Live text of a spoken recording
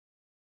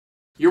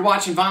You're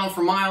watching Vinyl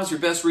for Miles, your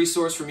best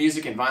resource for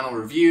music and vinyl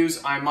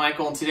reviews. I'm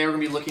Michael, and today we're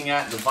going to be looking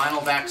at the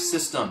Vinyl Vac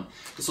System.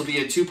 This will be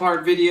a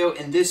two-part video.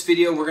 In this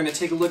video, we're going to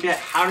take a look at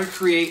how to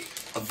create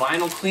a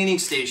vinyl cleaning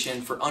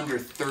station for under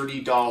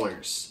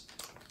 $30.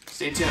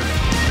 Stay tuned.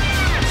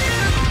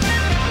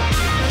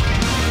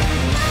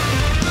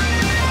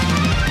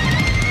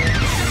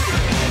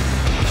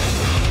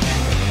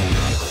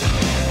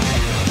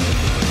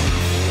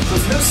 So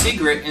it's no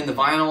secret in the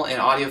vinyl and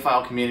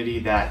audiophile community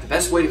that the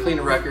best way to clean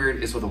a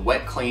record is with a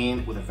wet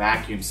clean with a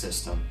vacuum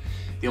system.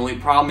 The only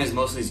problem is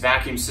most of these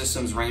vacuum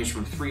systems range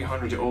from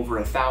 $300 to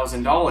over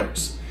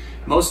 $1,000.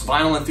 Most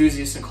vinyl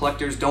enthusiasts and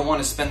collectors don't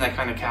want to spend that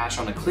kind of cash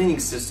on a cleaning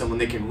system when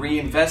they can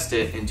reinvest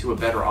it into a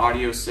better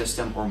audio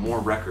system or more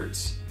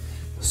records.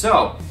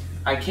 So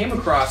I came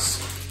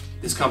across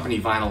this company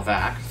Vinyl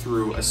Vac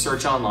through a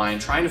search online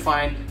trying to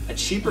find a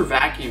cheaper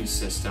vacuum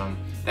system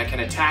that can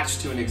attach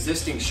to an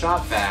existing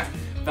shop vac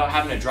without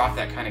having to drop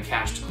that kind of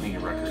cash to clean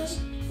your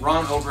records.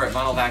 Ron over at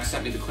Vinyl Vac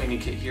sent me the cleaning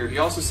kit here. He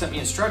also sent me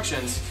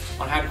instructions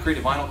on how to create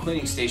a vinyl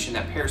cleaning station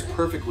that pairs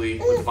perfectly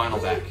with the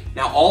Vinyl Vac.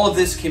 Now all of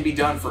this can be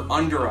done for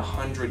under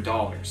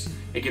 $100.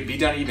 It can be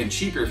done even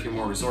cheaper if you're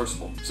more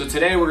resourceful. So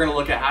today we're gonna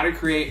look at how to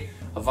create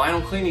a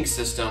vinyl cleaning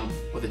system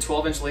with a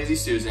 12-inch Lazy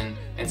Susan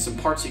and some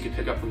parts you can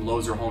pick up from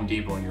Lowe's or Home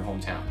Depot in your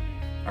hometown.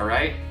 All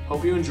right,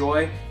 hope you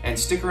enjoy, and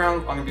stick around.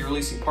 I'm gonna be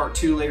releasing part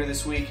 2 later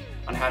this week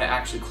on how to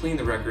actually clean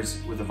the records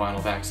with the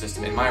Vinyl Vac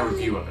system and my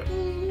review of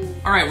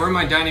it. All right, we're in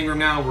my dining room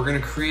now. We're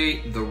gonna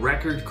create the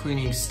record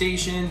cleaning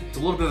station. It's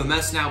a little bit of a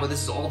mess now, but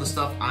this is all the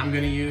stuff I'm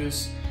gonna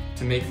use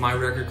to make my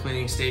record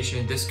cleaning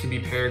station. This can be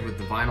paired with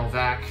the Vinyl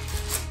Vac,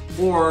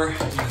 or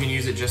you can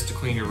use it just to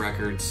clean your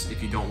records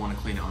if you don't wanna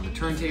clean it on the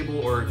turntable,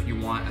 or if you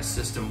want a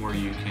system where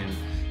you can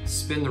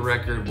spin the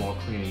record while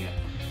cleaning it.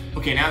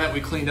 Okay, now that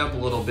we cleaned up a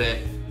little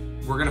bit,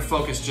 we're gonna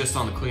focus just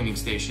on the cleaning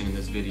station in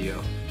this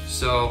video.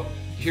 So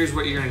here's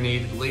what you're gonna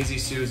need: Lazy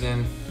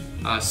Susan,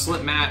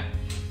 Slipmat,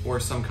 or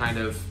some kind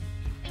of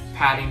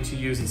padding to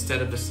use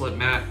instead of the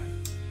Slipmat.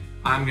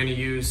 I'm gonna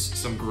use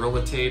some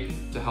Gorilla Tape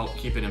to help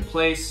keep it in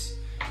place.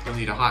 You'll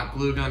need a hot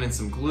glue gun and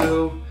some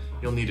glue.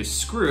 You'll need a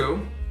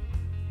screw,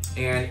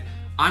 and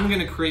I'm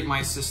gonna create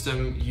my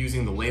system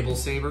using the Label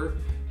Saver.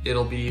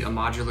 It'll be a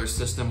modular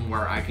system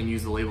where I can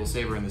use the Label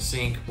Saver in the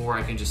sink, or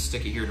I can just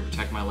stick it here to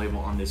protect my label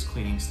on this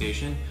cleaning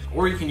station.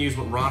 Or you can use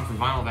what Ron from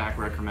Vinyl Vac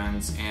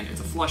recommends, and it's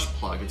a flush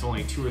plug. It's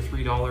only $2 or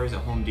 $3 at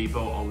Home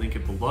Depot. I'll link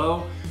it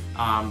below.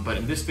 But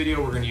in this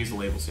video, we're gonna use the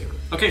Label Saver.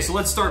 Okay, so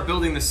let's start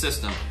building the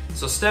system.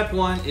 So step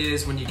one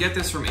is when you get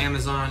this from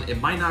Amazon, it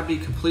might not be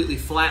completely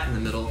flat in the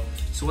middle.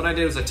 So what I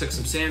did was I took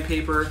some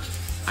sandpaper,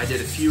 I did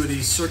a few of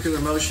these circular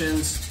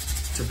motions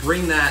to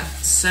bring that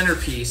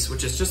centerpiece,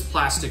 which is just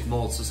plastic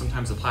mold, so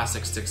sometimes the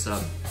plastic sticks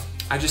up.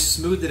 I just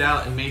smoothed it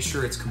out and made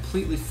sure it's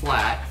completely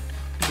flat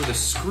with a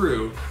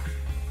screw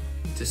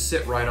to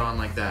sit right on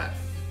like that.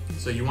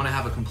 So you wanna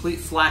have a complete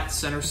flat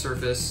center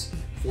surface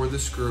for the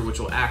screw, which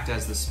will act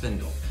as the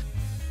spindle.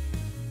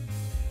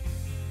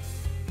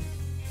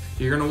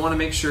 You're gonna wanna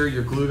make sure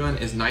your glue gun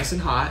is nice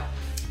and hot,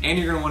 and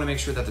you're gonna wanna make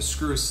sure that the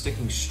screw is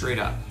sticking straight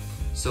up.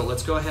 So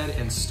let's go ahead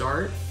and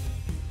start.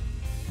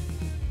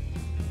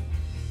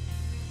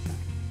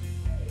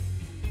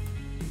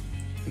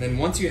 And then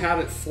once you have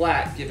it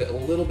flat, give it a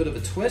little bit of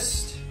a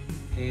twist,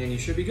 and you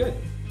should be good.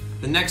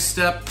 The next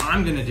step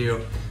I'm gonna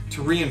do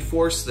to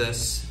reinforce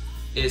this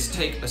is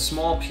take a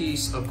small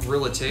piece of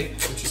Gorilla Tape,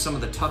 which is some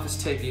of the toughest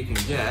tape you can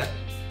get,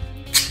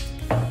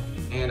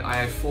 and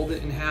I fold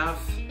it in half,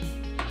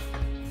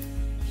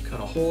 cut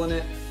a hole in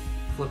it,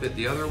 flip it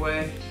the other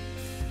way,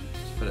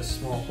 just put a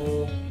small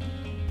hole.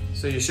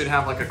 So you should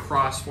have like a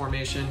cross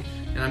formation,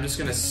 and I'm just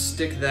gonna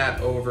stick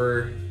that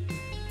over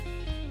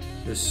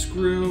the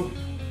screw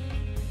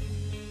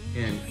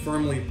and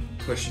firmly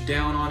push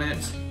down on it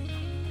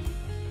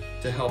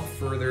to help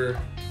further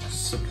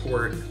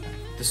support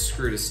the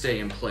screw to stay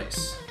in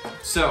place.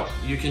 So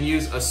you can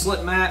use a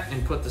Slipmat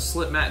and put the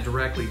Slipmat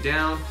directly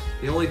down.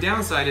 The only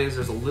downside is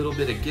there's a little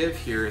bit of give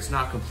here. It's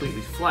not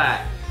completely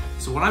flat.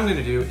 So what I'm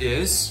gonna do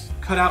is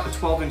cut out a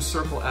 12-inch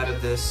circle out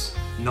of this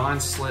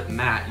non-slip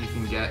mat you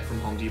can get from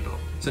Home Depot.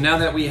 So now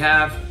that we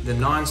have the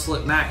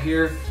non-slip mat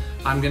here,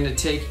 I'm gonna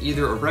take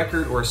either a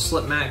record or a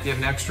slip mat if you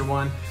have an extra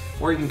one,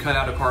 or you can cut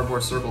out a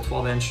cardboard circle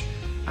 12-inch.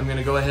 I'm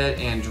gonna go ahead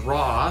and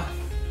draw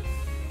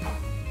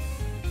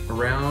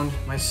around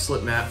my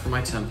slip mat for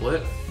my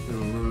template. I'm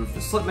gonna remove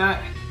the slip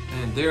mat,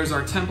 and there's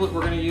our template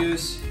we're gonna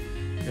use.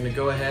 I'm gonna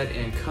go ahead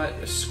and cut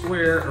a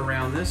square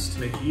around this to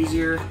make it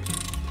easier.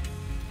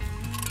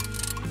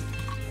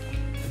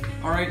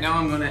 All right, now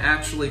I'm gonna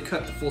actually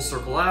cut the full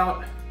circle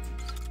out.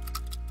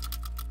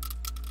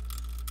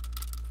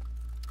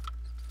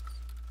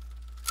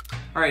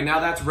 All right,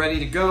 now that's ready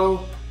to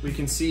go. We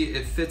can see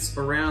it fits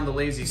around the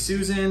Lazy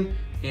Susan,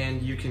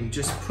 and you can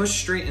just push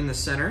straight in the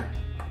center,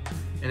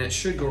 and it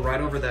should go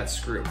right over that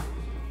screw.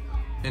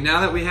 And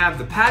now that we have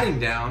the padding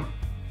down,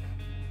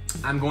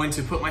 I'm going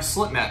to put my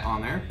slip mat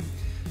on there.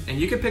 And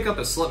you can pick up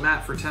a slip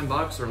mat for 10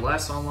 bucks or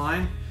less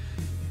online.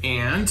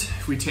 And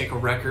if we take a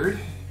record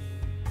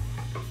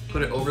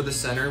put it over the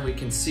center. We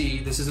can see,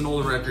 this is an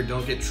older record,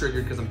 don't get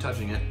triggered because I'm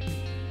touching it.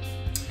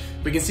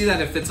 We can see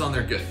that it fits on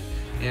there good,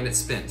 and it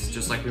spins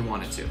just like we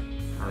want it to,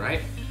 all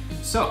right?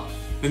 So,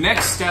 the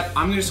next step,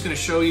 I'm just gonna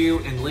show you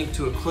and link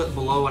to a clip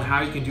below on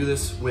how you can do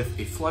this with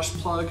a flush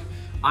plug.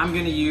 I'm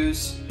gonna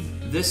use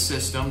this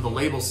system, the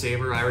Label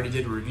Saver. I already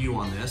did a review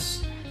on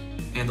this.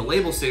 And the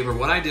Label Saver,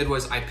 what I did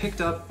was I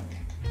picked up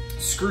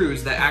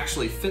screws that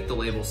actually fit the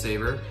Label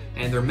Saver,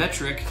 and they're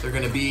metric. They're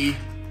gonna be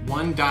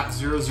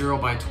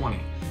 1.00 by 20.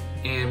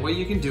 And what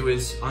you can do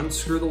is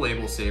unscrew the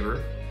Label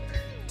Saver,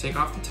 take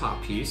off the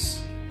top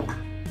piece,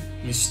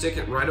 you stick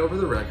it right over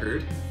the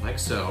record, like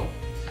so,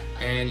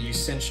 and you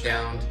cinch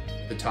down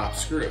the top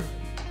screw.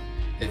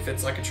 It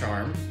fits like a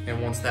charm,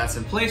 and once that's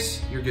in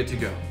place, you're good to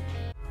go.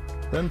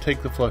 Then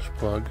take the flush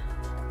plug,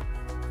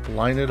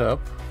 line it up,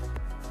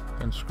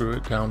 and screw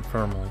it down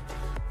firmly.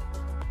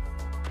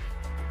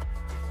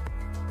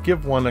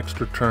 Give one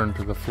extra turn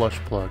to the flush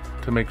plug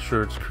to make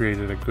sure it's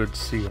created a good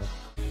seal.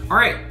 All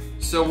right,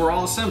 so we're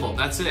all assembled.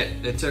 That's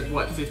it. It took,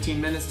 what,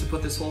 15 minutes to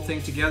put this whole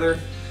thing together.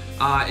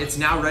 It's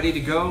now ready to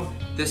go.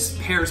 This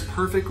pairs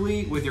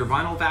perfectly with your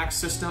Vinyl Vac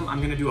system.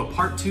 I'm gonna do a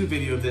part 2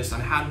 video of this on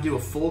how to do a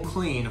full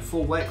clean, a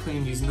full wet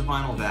clean using the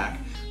Vinyl Vac.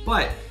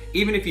 But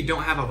even if you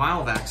don't have a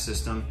Vinyl Vac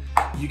system,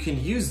 you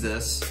can use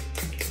this,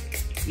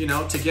 you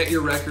know, to get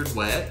your record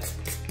wet.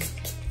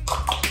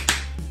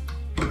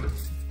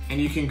 And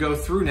you can go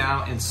through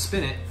now and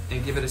spin it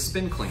and give it a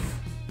spin clean.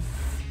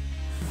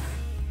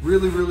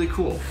 Really, really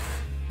cool.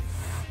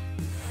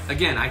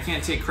 Again, I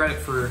can't take credit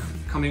for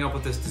coming up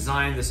with this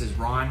design. This is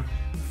Ron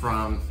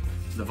from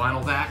the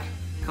Vinyl Vac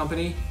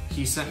company.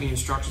 He sent me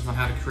instructions on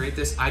how to create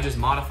this. I just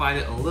modified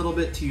it a little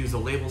bit to use a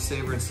Label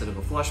Saver instead of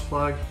a flush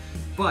plug.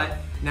 But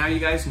now you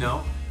guys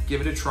know,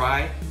 give it a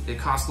try. It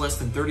costs less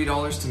than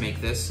 $30 to make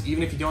this.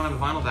 Even if you don't have a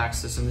Vinyl Vac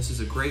system, this is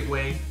a great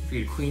way for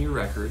you to clean your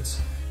records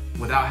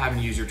without having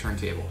to use your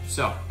turntable.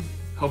 So,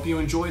 hope you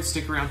enjoyed.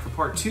 Stick around for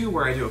part 2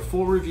 where I do a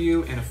full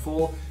review and a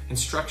full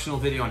instructional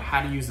video on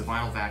how to use the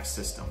Vinyl Vac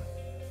system.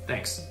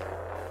 Thanks.